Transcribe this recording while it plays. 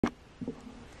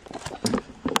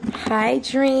Hi,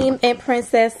 Dream and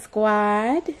Princess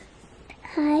Squad.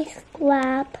 Hi,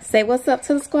 Squab. Say what's up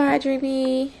to the squad,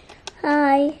 Dreamy.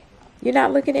 Hi. You're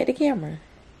not looking at the camera.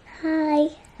 Hi.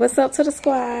 What's up to the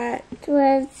squad?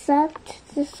 What's up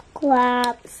to the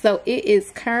Squab? So it is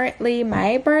currently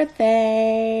my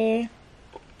birthday.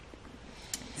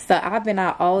 So I've been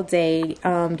out all day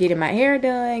getting my hair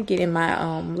done, getting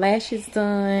my lashes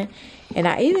done, and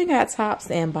I even got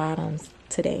tops and bottoms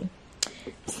today.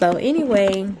 So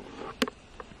anyway,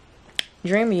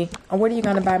 Dreamy, what are you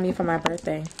gonna buy me for my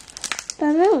birthday?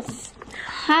 Balloons.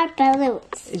 Hot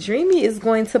balloons. Dreamy is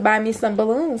going to buy me some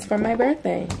balloons for my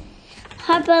birthday.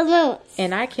 Hot balloons.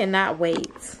 And I cannot wait.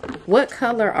 What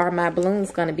color are my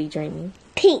balloons gonna be, Dreamy?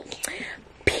 Pink.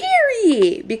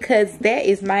 Period. Because that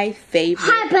is my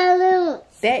favorite. Hot balloons.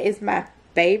 That is my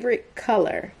favorite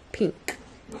color. Pink.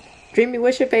 Dreamy,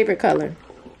 what's your favorite color?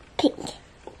 Pink.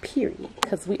 Period.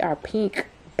 Because we are pink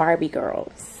Barbie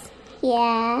girls.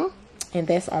 Yeah. And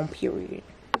that's on period.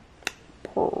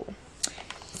 Pearl.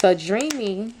 So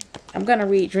Dreamy, I'm going to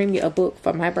read Dreamy a book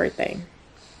for my birthday.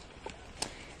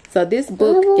 So this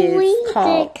book is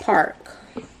called Park.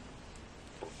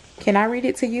 Can I read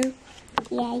it to you?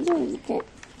 Yeah, you read it.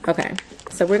 Okay.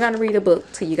 So we're going to read a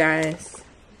book to you guys.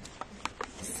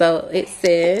 So it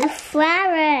says, A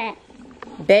flower.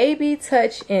 Baby,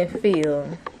 touch, and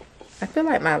feel. I feel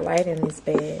like my lighting is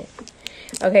bad.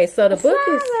 Okay, so the book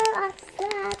is...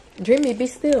 Dreamy, be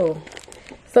still.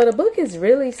 So the book is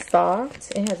really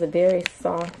soft. It has a very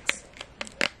soft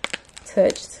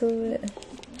touch to it.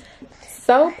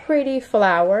 So pretty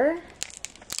flower.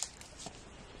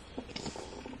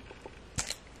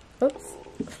 Oops.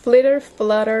 Flitter,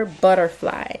 flutter,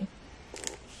 butterfly.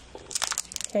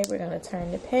 Okay, we're going to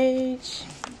turn the page.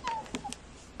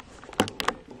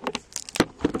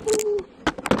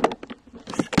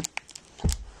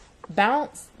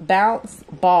 Bounce, bounce,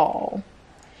 ball.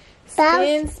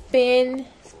 Spin, spin,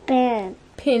 Spin.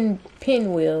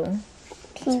 pinwheel.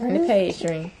 Turn the page,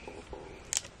 Dream.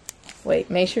 Wait,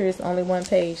 make sure it's only one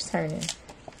page turning.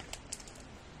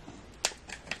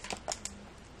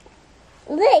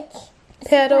 Look.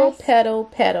 Pedal, pedal,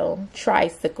 pedal.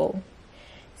 Tricycle.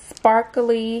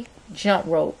 Sparkly jump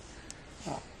rope.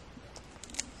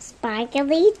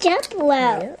 Sparkly jump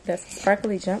rope. Yeah, that's a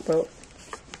sparkly jump rope.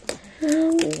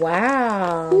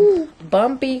 Wow.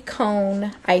 Bumpy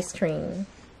cone ice cream.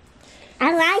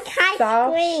 I like ice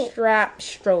Soft cream. strap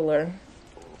stroller.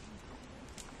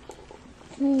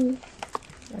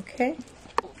 Okay.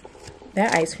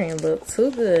 That ice cream looked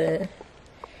too good.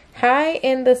 High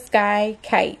in the sky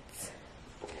kites.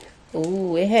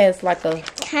 Ooh, it has like a...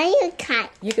 Tiny kite.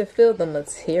 You can feel the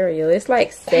material. It's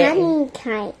like satin. Tiny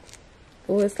kite.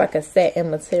 Ooh, it's like a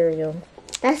satin material.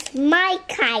 That's my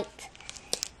kite.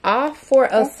 Off for a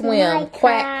That's swim. my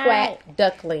Quack, kite. quack,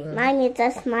 duckling. Mommy,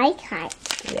 that's my kite.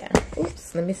 Yeah.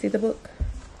 Oops. Let me see the book.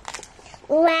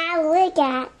 Wow, look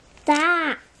at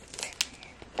that.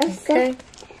 Okay.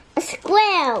 A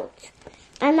squirrel.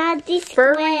 Another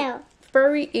squirrel.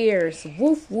 Furry ears.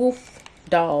 Woof, woof,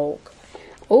 dog.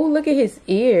 Oh, look at his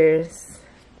ears.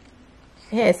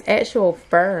 It has actual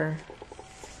fur.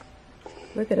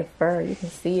 Look at the fur. You can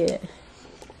see it.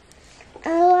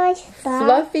 I like that.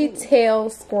 Fluffy tail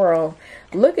squirrel.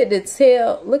 Look at the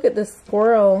tail. Look at the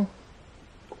squirrel.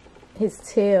 His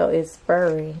tail is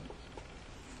furry.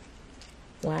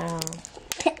 Wow.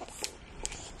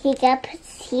 He got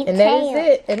his And tail. that is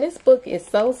it. And this book is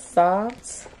so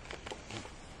soft.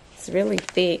 It's really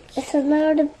thick. It's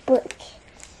another book.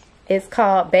 It's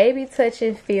called Baby Touch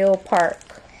and Feel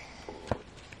Park.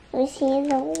 We see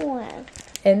the one.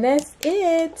 And that's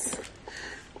it.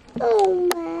 Oh,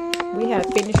 man. We have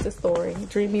finished the story.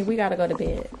 Dreamy, we gotta go to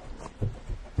bed.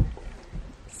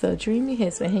 So Dreamy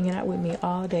has been hanging out with me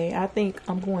all day. I think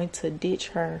I'm going to ditch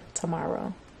her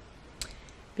tomorrow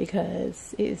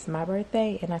because it is my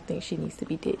birthday and I think she needs to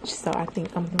be ditched. So I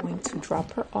think I'm going to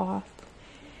drop her off.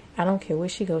 I don't care where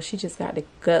she goes. She just got to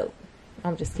go.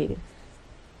 I'm just kidding.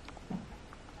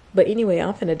 But anyway,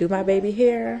 I'm finna do my baby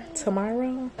hair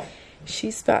tomorrow.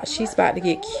 She's about to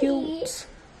get cute.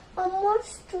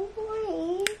 Almost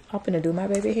three. I'm finna do my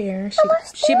baby hair.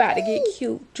 She about to get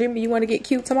cute. Dreamy, you want to get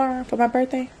cute tomorrow for my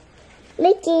birthday?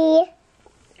 Mickey.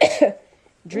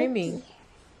 Dreamy,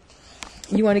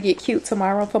 you want to get cute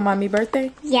tomorrow for mommy's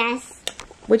birthday? Yes.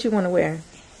 What you want to wear?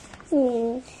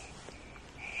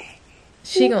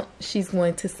 She's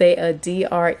going to say a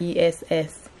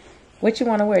dress. What you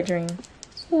want to wear, Dream?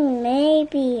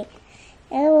 Maybe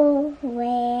I will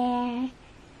wear.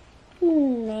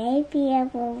 Maybe I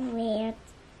will wear.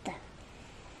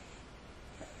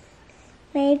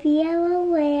 Maybe I will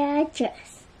wear a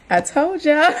dress. I told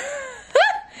y'all.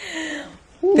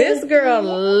 This girl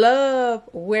love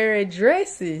wearing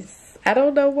dresses. I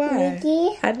don't know why.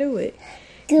 Mickey. I knew it.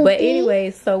 Goofy. But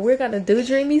anyway, so we're going to do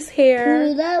Dreamy's hair.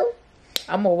 Pluto.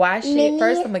 I'm going to wash it. Minnie.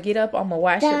 First, I'm going to get up. I'm going to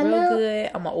wash it real Donald.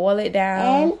 good. I'm going to oil it down.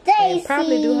 And Daisy.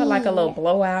 Probably do her like a little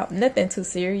blowout. Nothing too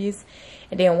serious.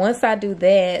 And then once I do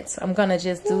that, I'm going to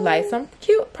just do like some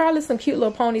cute, probably some cute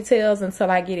little ponytails until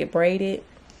I get it braided.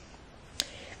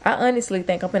 I honestly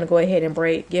think I'm going to go ahead and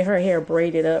get her hair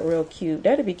braided up real cute.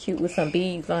 That'd be cute with some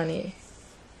beads on it.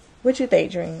 What you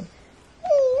think, Dream?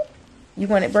 You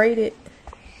want it braided?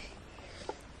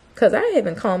 Because I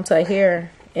haven't combed her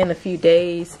hair in a few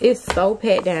days. It's so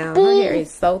pat down. Her hair is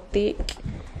so thick.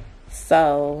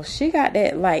 So she got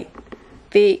that like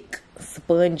thick,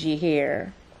 spongy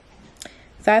hair.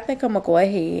 So I think I'm going to go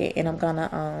ahead and I'm going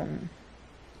to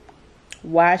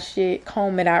wash it,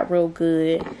 comb it out real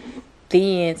good.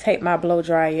 Then take my blow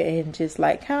dryer and just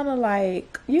like kind of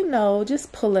like, you know,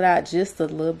 just pull it out just a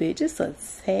little bit, just a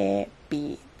tad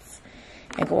bit,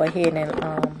 and go ahead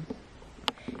and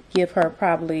give her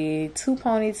probably 2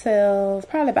 ponytails,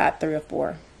 probably about 3 or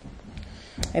 4,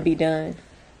 and be done.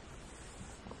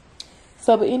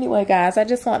 So but anyway guys, I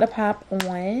just want to pop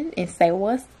on and say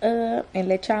what's up and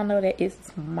let y'all know that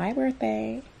it's my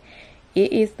birthday.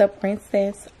 It is the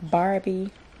Princess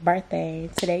Barbie birthday.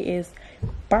 Today is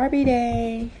Barbie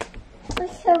Day. What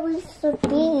shall we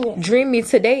be? Dreamy,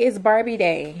 today is Barbie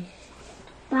Day.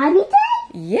 Barbie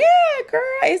Day? Yeah, girl,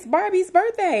 it's Barbie's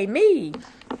birthday. Me.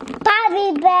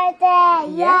 Barbie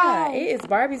birthday. Yeah, Yay. it is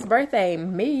Barbie's birthday.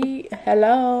 Me.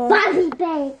 Hello. Barbie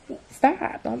birthday.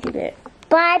 Stop. Don't do that.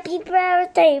 Barbie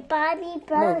birthday. Barbie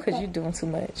birthday. No, because you're doing too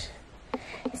much.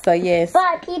 So, yes.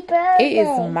 Barbie birthday. It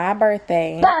is my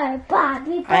birthday. Barbie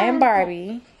birthday. I am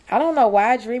Barbie. I don't know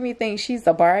why Dreamy thinks she's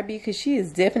a Barbie, because she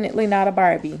is definitely not a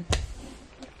Barbie.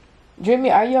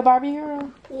 Dreamy, are you a Barbie girl?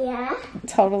 Yeah.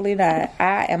 Totally not.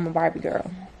 I am a Barbie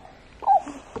girl.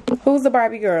 Who's a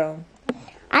Barbie girl?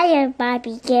 I am a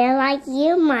Barbie girl like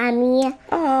you, Mommy.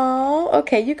 Oh,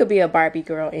 okay. You could be a Barbie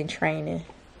girl in training.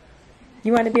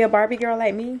 You want to be a Barbie girl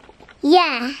like me?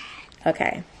 Yeah.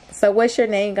 Okay. So what's your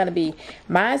name going to be?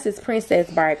 Mine is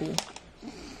Princess Barbie.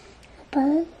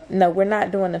 But No, we're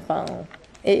not doing the phone.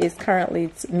 It is currently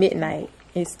midnight.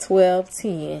 It's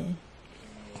 12:10.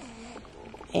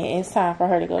 And it's time for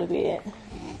her to go to bed.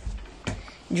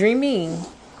 Dreamy,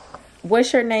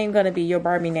 what's your name going to be? Your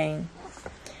Barbie name?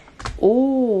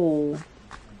 Ooh,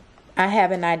 I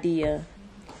have an idea.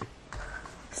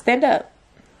 Stand up.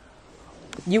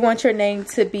 You want your name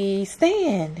to be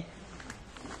Stand.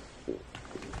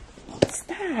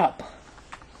 Stop.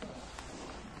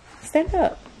 Stand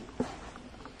up.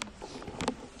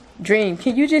 Dream,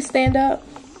 can you just stand up?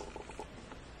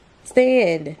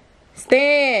 Stand.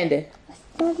 Stand.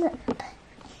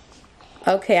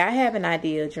 Okay, I have an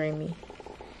idea, Dreamy.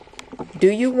 Do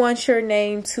you want your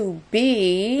name to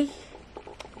be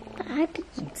Barbie.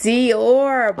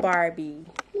 Dior Barbie?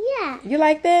 Yeah. You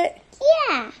like that?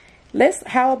 Yeah.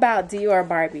 How about Dior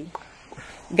Barbie?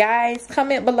 Guys,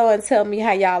 comment below and tell me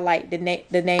how y'all like the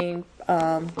nickname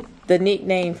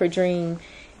for Dream,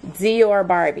 Dior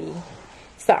Barbie.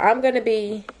 So I'm gonna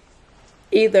be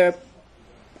either,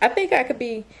 I think I could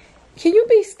be, can you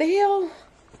be still?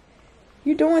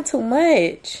 You're doing too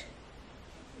much.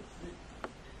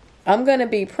 I'm gonna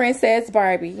be Princess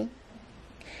Barbie,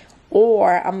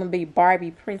 or I'm gonna be Barbie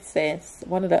Princess,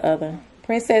 one or the other.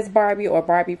 Princess Barbie or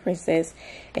Barbie Princess.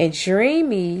 And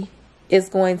Dreamy is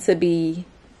going to be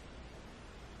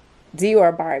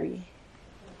Dior Barbie,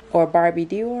 or Barbie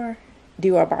Dior.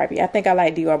 Dior Barbie. I think I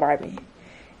like Dior Barbie.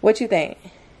 What you think?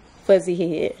 Fuzzy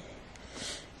head.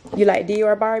 You like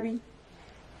Dior Barbie?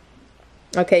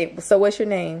 Okay, so what's your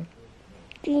name?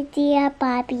 Dior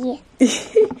Barbie.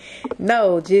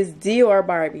 No, just Dior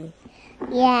Barbie.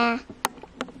 Yeah.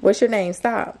 What's your name?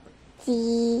 Stop.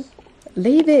 D.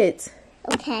 Leave it.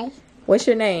 Okay. What's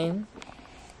your name?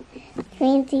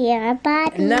 Dior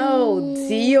Barbie. No,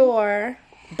 Dior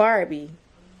Barbie.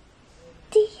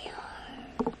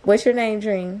 Dior What's your name,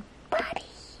 Dream? Barbie.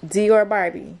 Dior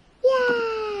Barbie.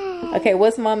 Yeah. Okay,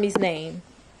 what's mommy's name?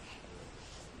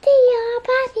 Dior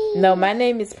Barbie. No, my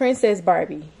name is Princess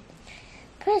Barbie.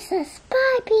 Princess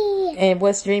Barbie. And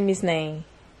what's Dreamy's name?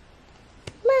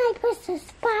 My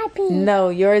Princess Barbie. No,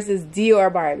 yours is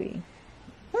Dior Barbie.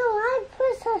 No, I'm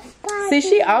Princess Barbie. See,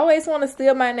 she always want to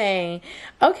steal my name.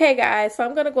 Okay, guys, so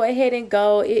I'm going to go ahead and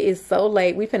go. It is so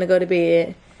late. We finna go to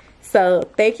bed. So,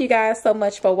 thank you guys so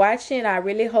much for watching. I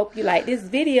really hope you like this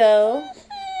video.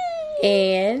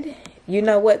 And you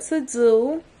know what to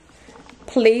do.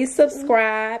 Please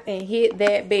subscribe and hit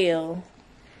that bell.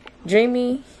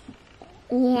 Dreamy,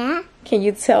 Yeah. Can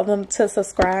you tell them to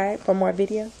subscribe for more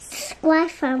videos? Subscribe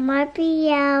for more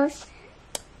videos.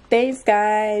 Thanks,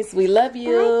 guys. We love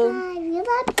you. Bye, we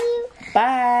love you.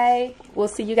 Bye. We'll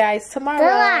see you guys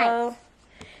tomorrow.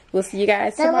 We'll see you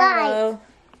guys tomorrow.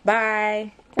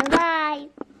 Bye. Bye.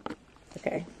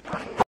 Okay.